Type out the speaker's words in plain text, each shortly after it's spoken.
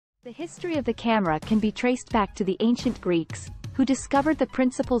The history of the camera can be traced back to the ancient Greeks, who discovered the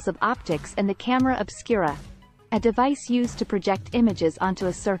principles of optics and the camera obscura, a device used to project images onto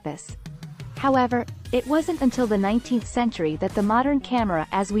a surface. However, it wasn't until the 19th century that the modern camera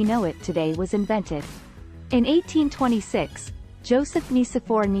as we know it today was invented. In 1826, Joseph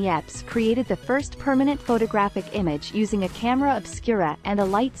Nicephore Niepce created the first permanent photographic image using a camera obscura and a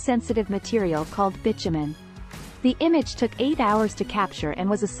light-sensitive material called bitumen. The image took 8 hours to capture and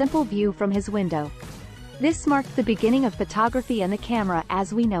was a simple view from his window. This marked the beginning of photography and the camera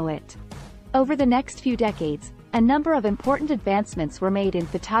as we know it. Over the next few decades, a number of important advancements were made in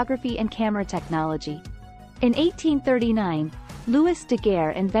photography and camera technology. In 1839, Louis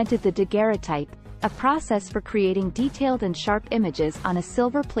Daguerre invented the daguerreotype, a process for creating detailed and sharp images on a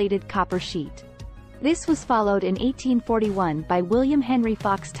silver-plated copper sheet. This was followed in 1841 by William Henry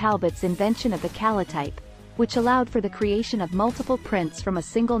Fox Talbot's invention of the calotype, which allowed for the creation of multiple prints from a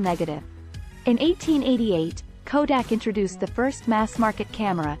single negative. In 1888, Kodak introduced the first mass-market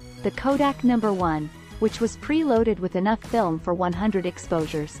camera, the Kodak No. 1, which was pre-loaded with enough film for 100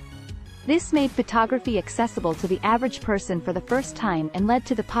 exposures. This made photography accessible to the average person for the first time and led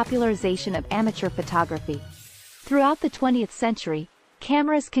to the popularization of amateur photography. Throughout the 20th century,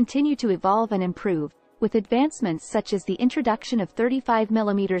 cameras continue to evolve and improve, with advancements such as the introduction of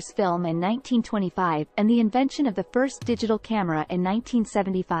 35mm film in 1925 and the invention of the first digital camera in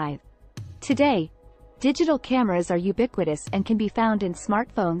 1975. Today, digital cameras are ubiquitous and can be found in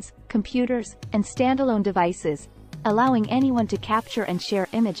smartphones, computers, and standalone devices, allowing anyone to capture and share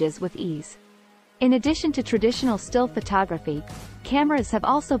images with ease. In addition to traditional still photography, cameras have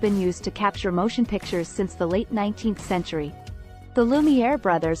also been used to capture motion pictures since the late 19th century. The Lumiere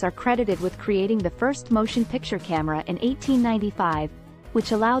brothers are credited with creating the first motion picture camera in 1895,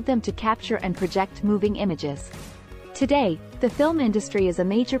 which allowed them to capture and project moving images. Today, the film industry is a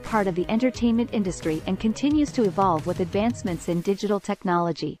major part of the entertainment industry and continues to evolve with advancements in digital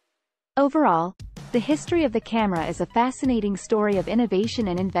technology. Overall, the history of the camera is a fascinating story of innovation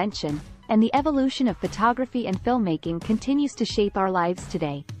and invention, and the evolution of photography and filmmaking continues to shape our lives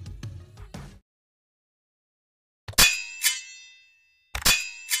today.